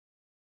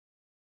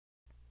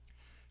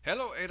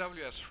Hello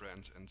AWS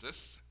friends, in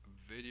this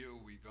video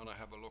we're gonna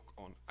have a look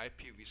on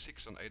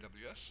IPv6 on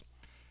AWS.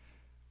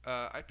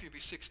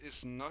 IPv6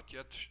 is not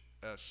yet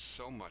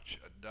so much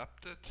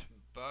adapted,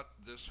 but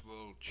this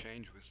will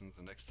change within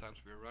the next times.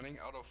 We're running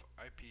out of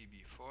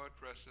IPv4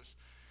 addresses,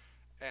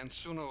 and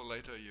sooner or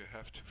later you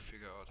have to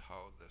figure out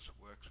how this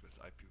works with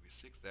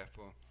IPv6.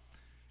 Therefore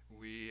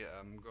we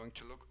are going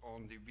to look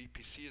on the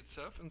VPC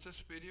itself in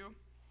this video.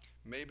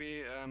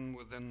 Maybe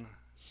within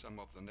some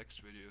of the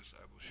next videos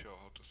I will show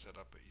how to set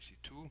up a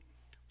EC2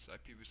 with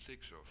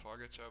IPv6 or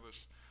Fargate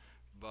service,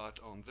 but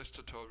on this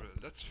tutorial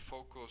let's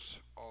focus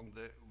on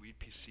the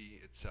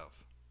VPC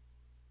itself.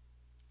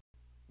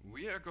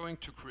 We are going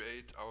to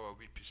create our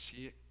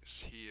VPCs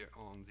here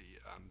on the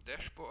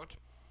dashboard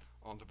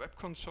on the web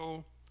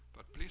console,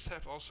 but please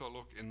have also a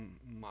look in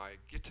my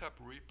GitHub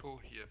repo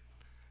here.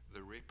 The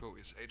repo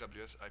is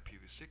AWS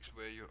IPv6,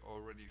 where you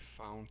already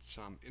found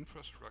some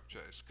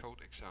infrastructure as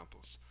code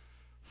examples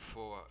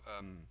for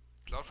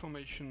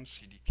CloudFormation,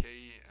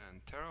 CDK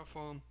and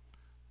Terraform.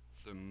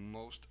 The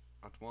most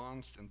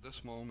advanced in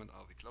this moment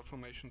are the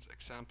CloudFormation's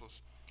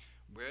examples,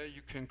 where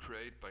you can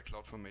create by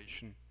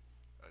CloudFormation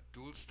a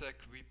dual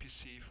stack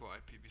VPC for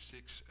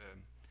IPv6,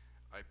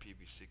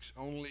 IPv6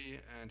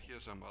 only, and here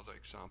are some other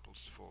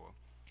examples for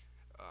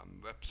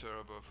web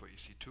server, for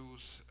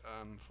EC2s,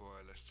 for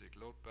Elastic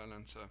Load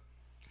Balancer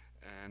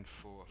and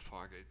for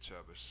Fargate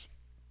service.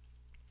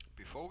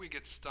 Before we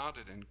get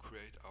started and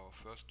create our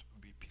first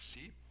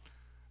VPC,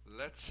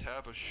 let's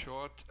have a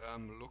short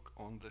look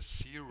on the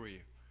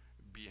theory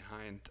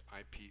behind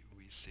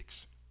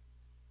IPv6.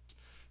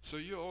 So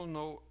you all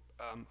know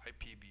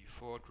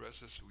IPv4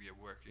 addresses. We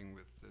are working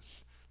with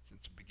this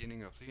since the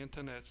beginning of the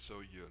internet.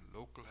 So your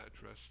local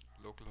address,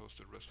 local host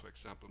address, for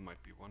example,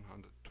 might be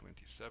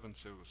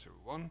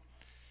 127.0.0.1.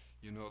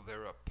 You know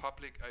there are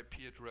public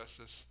IP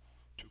addresses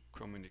to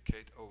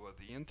communicate over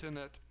the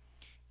internet.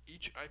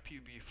 Each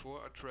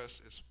IPv4 address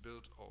is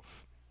built of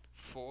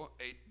 4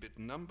 8-bit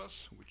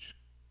numbers, which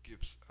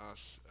gives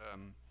us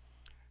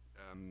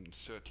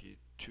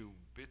 32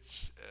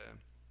 bits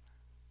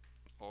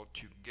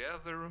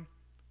altogether.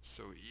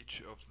 So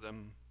each of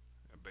them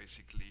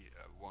basically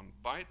 1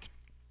 byte,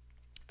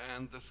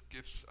 and this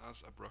gives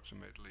us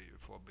approximately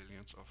 4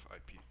 billion of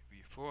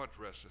IPv4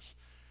 addresses.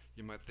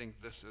 You might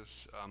think this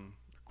is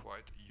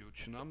quite a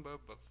huge number,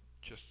 but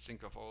just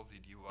think of all the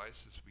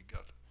devices we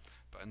got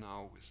by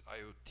now with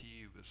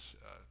IoT, with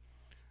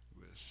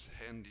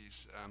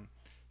handies.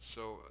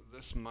 So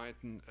this might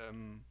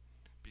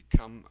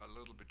become a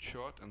little bit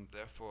short, and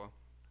therefore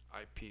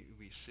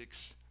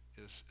IPv6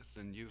 is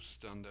the new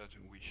standard.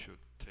 We should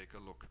take a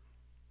look.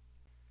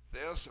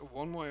 There's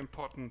one more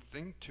important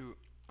thing to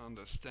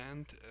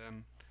understand.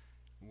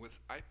 With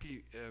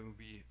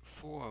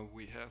IPv4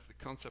 we have the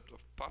concept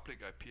of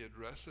public IP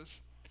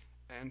addresses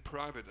and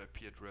private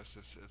IP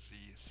addresses, as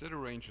the CIDR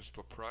ranges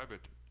for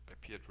private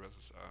IP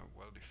addresses are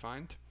well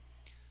defined.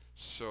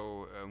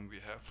 So we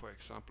have, for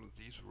example,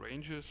 these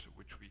ranges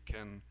which we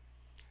can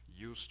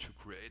use to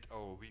create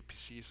our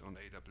VPCs on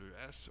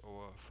AWS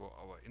or for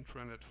our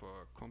intranet, for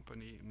our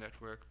company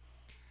network,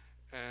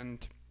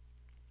 and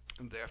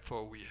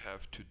therefore we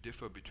have to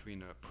differ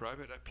between a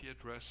private IP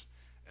address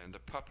and a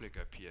public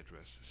IP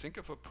address. Think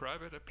of a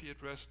private IP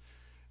address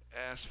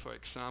as, for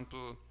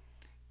example,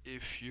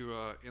 if you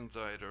are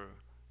inside a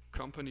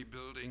company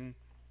building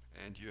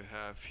and you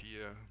have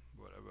here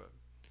whatever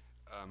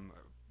a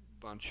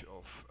bunch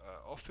of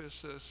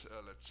offices,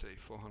 let's say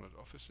 400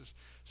 offices,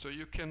 so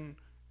you can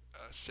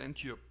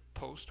send your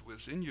post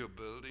within your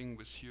building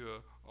with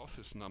your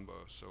office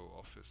number. So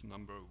office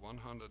number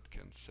 100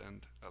 can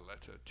send a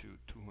letter to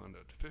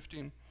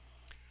 215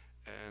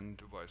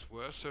 and vice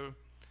versa.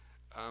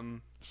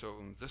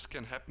 So this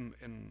can happen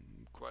in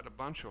quite a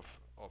bunch of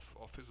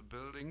office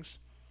buildings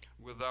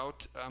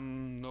without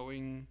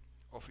knowing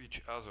of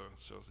each other,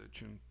 so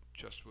that you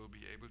just will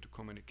be able to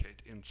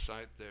communicate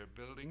inside their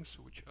buildings,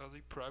 which are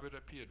the private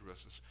IP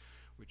addresses,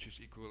 which is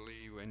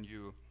equally when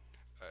you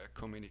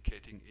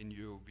communicating in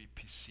your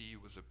VPC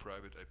with a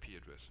private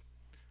IP address.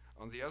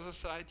 On the other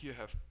side you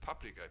have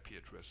public IP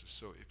addresses,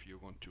 so if you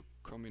want to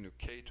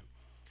communicate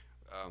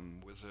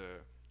with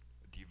a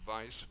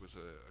device, with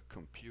a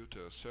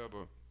computer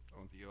server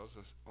on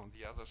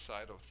the other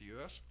side of the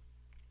earth,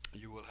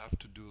 you will have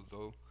to do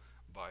though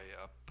by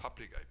a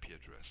public IP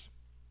address.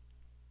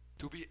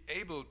 To be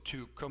able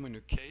to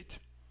communicate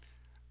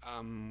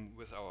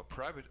with our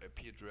private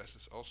IP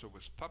addresses, also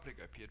with public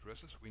IP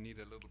addresses, we need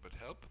a little bit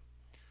help.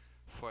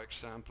 For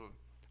example,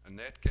 a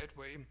NAT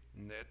gateway.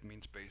 NAT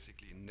means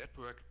basically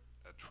network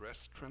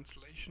address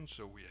translation,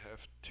 so we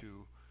have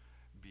to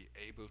be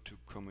able to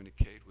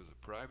communicate with a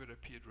private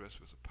IP address,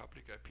 with a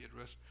public IP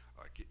address,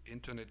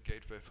 internet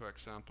gateway, for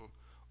example,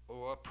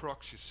 or a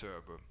proxy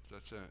server.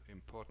 That's an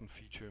important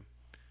feature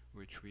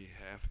which we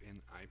have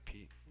in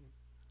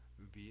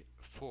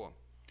IPv4.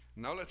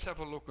 Now let's have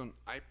a look on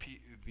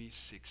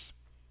IPv6.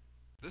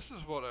 This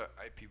is what an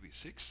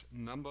IPv6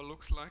 number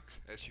looks like.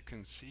 As you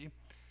can see,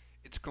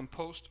 it's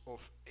composed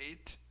of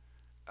 8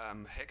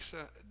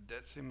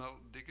 hexadecimal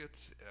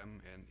digits,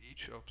 and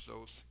each of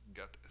those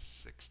got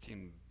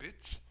 16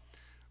 bits,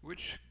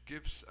 which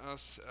gives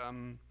us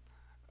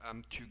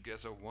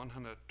together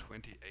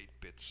 128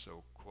 bits,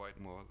 so quite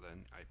more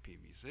than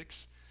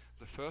IPv6.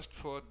 The first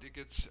 4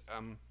 digits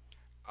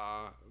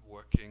are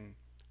working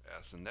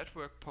as the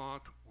network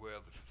part,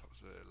 where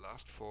the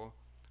last 4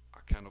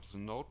 are kind of the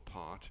node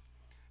part.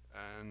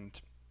 And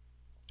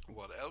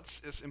what else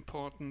is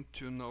important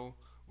to know?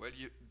 Well,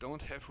 you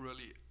don't have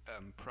really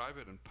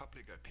private and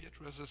public IP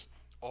addresses.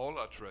 All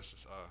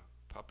addresses are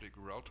public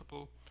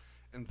routable,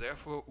 and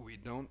therefore we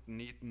don't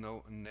need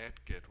no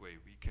NAT gateway.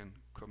 We can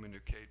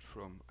communicate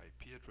from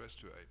IP address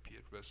to IP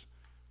address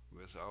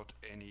without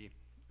any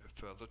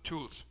further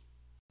tools.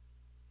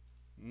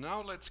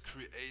 Now let's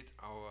create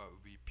our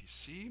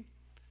VPC.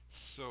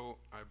 So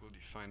I will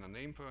define a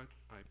name for it,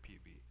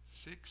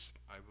 IPv6.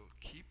 I will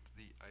keep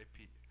the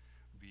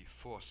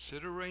IPv4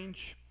 CIDR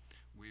range.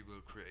 We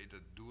will create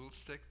a dual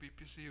stack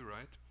VPC,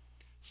 right?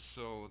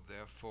 So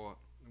therefore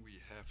we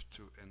have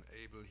to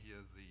enable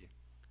here the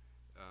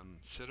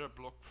CIDR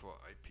block for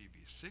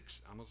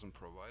IPv6, Amazon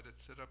provided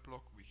CIDR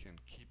block. We can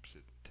keep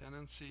the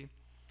tenancy.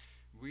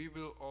 We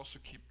will also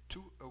keep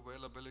 2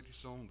 availability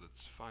zones,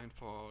 that's fine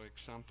for our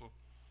example.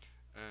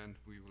 And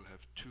we will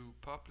have 2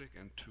 public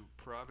and 2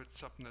 private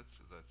subnets,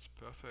 that's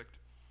perfect.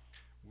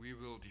 We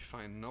will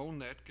define no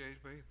NAT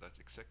gateway, that's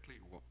exactly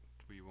what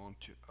we want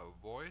to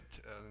avoid.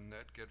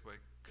 NAT gateway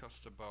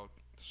costs about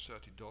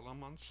 $30 a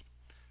month,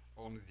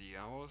 only the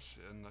hours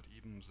and not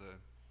even the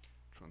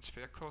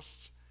transfer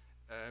costs.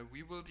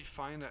 We will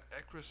define an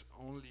Egress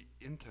only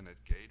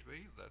internet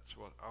gateway, that's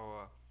what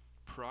our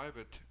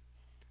private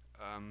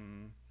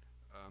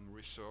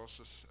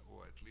resources,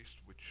 or at least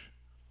which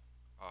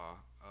are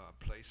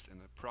placed in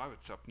a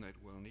private subnet,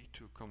 will need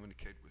to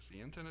communicate with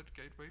the internet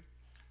gateway.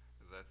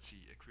 That's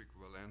the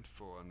equivalent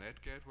for a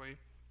NAT gateway.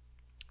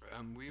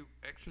 We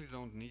actually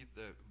don't need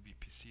the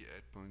VPC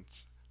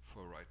endpoints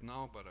for right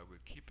now, but I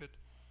will keep it.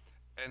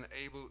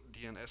 Enable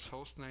DNS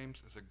host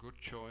names is a good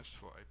choice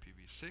for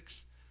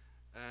IPv6,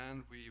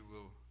 and we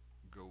will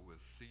go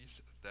with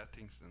these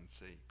settings and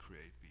say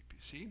create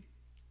VPC.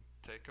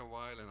 Take a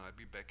while and I'll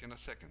be back in a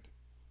second.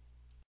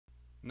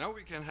 Now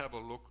we can have a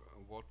look at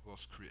what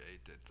was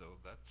created, though.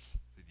 That's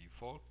the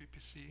default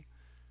VPC,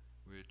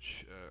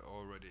 which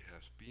already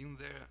has been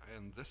there,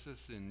 and this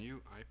is the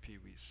new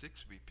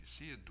IPv6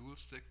 VPC, a dual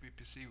stack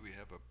VPC. We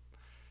have a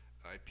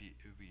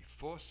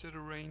IPv4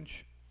 CIDR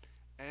range,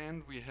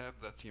 and we have,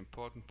 that's the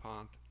important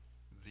part,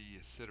 the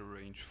CIDR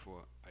range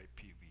for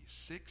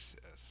IPv6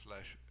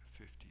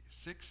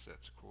 /56.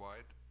 That's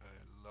quite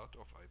a lot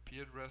of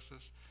IP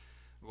addresses.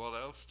 What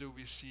else do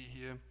we see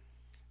here?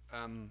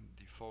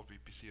 Default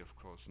VPC, of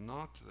course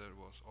not, that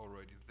was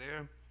already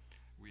there.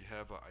 We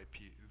have a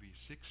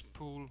IPv6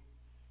 pool,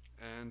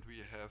 and we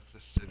have the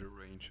CIDR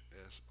range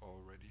as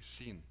already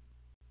seen.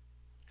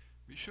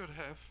 We should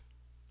have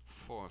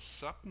 4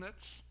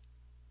 subnets.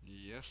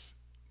 Yes,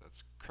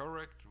 that's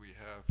correct. We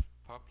have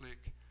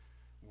public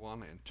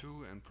 1 and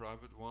 2 and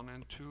private 1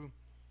 and 2.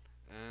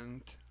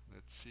 And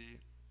let's see,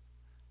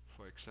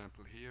 for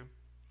example here,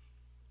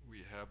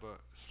 we have a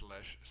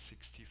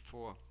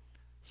 /64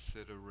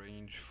 CIDR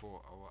range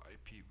for our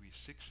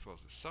IPv6 for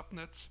the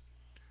subnets.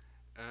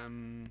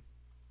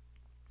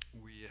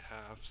 We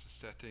have the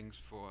settings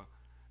for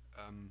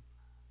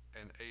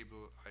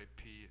enable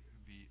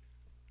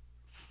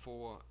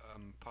IPv4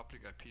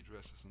 public IP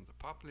addresses in the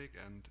public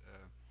and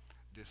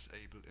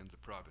disable in the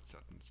private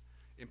subnets.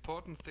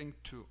 Important thing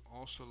to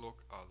also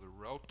look are the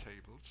route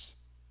tables.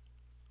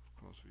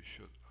 Of course we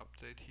should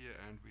update here,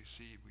 and we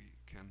see we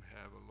can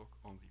have a look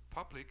on the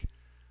public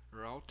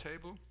route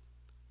table.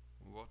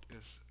 What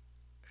is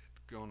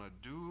it gonna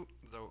do,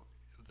 though?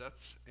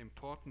 That's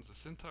important, the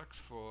syntax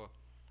for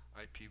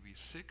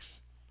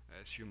IPv6.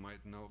 As you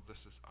might know,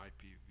 this is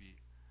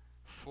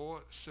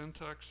IPv4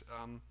 syntax.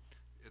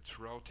 It's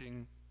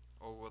routing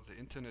over the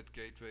internet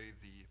gateway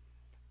the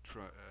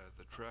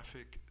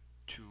traffic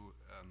to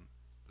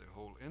the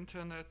whole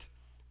internet,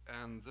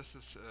 and this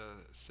is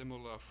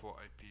similar for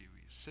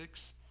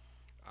IPv6,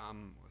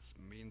 which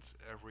means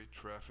every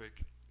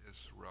traffic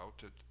is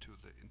routed to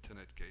the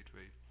internet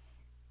gateway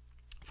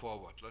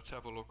forward. Let's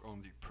have a look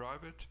on the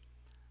private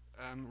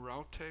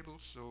route table.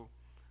 So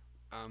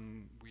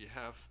we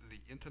have the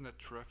internet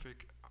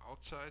traffic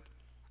outside,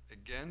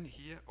 again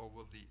here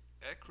over the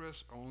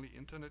Egress only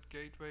internet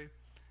gateway,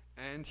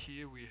 and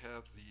here we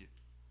have the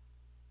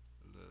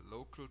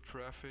local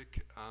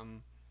traffic,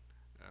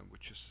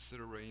 which is the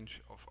CIDR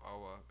range of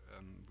our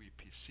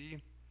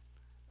VPC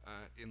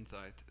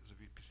inside the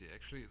VPC.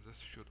 Actually, this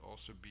should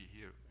also be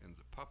here in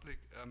the public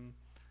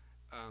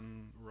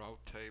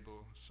route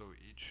table, so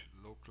each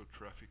local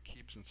traffic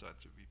keeps inside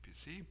the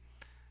VPC,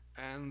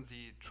 and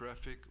the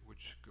traffic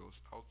which goes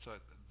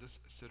outside this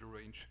CIDR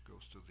range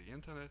goes to the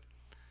internet.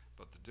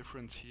 But the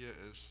difference here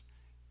is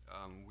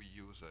we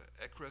use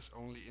a Egress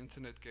only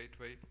internet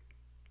gateway,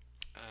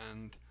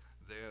 and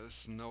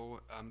there's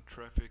no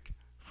traffic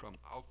from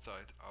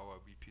outside our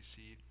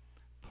VPC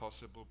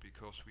possible,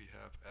 because we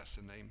have, as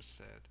the name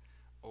said,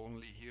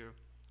 only here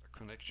a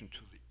connection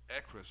to the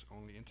Egress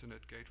only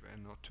internet gateway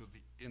and not to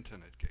the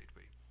internet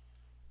gateway.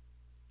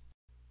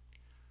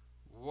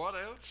 What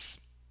else?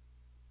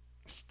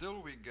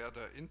 Still we got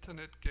an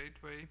internet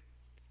gateway.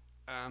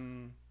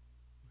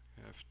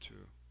 Have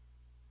to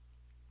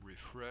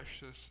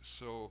refresh this.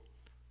 So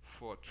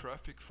for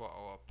traffic for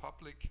our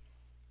public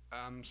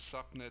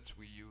subnets,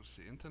 we use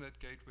the internet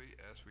gateway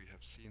as we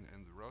have seen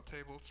in the row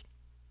tables,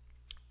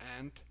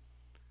 and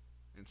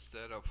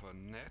instead of a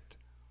net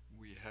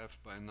we have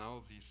by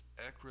now these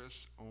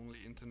Egress only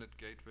internet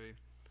gateway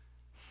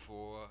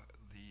for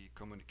the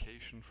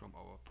communication from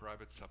our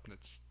private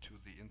subnets to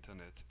the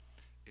internet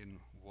in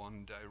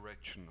one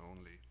direction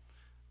only.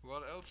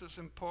 What else is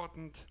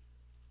important?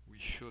 We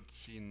should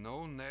see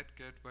no net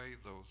gateway,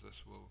 though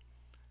this will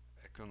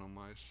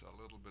economize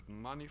a little bit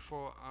money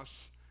for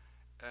us,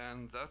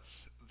 and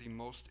that's the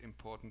most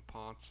important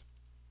part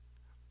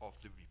of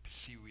the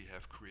VPC we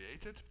have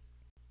created.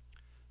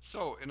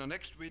 So in the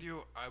next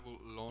video I will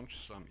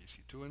launch some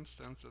EC2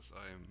 instances.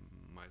 I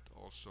might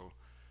also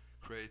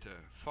create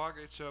a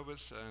Fargate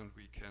service and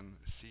we can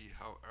see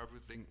how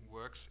everything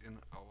works in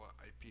our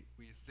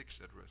IPv6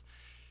 address.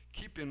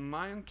 Keep in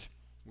mind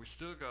we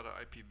still got an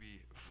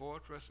IPv4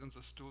 address in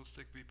the stool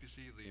stick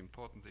VPC. The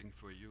important thing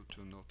for you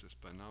to notice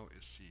by now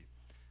is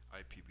the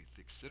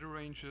IPv6 CIDR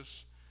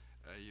ranges.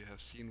 You have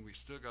seen we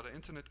still got an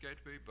internet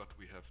gateway, but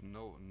we have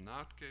no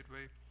NAT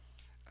gateway,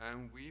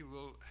 and we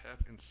will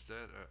have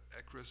instead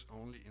Egress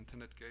only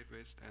internet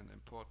gateways, and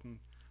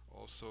important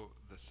also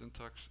the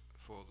syntax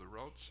for the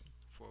routes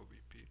for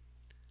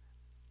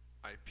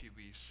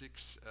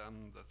IPv6.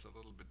 That's a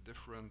little bit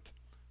different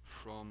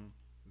from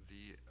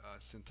the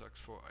syntax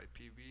for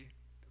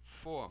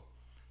IPv4.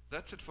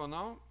 That's it for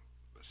now.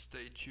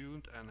 Stay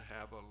tuned and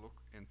have a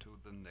look into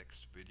the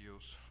next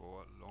videos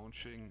for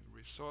launching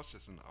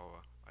resources in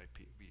our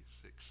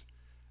IPv6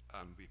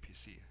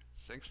 VPC.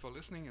 Thanks for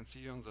listening and see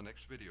you on the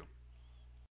next video.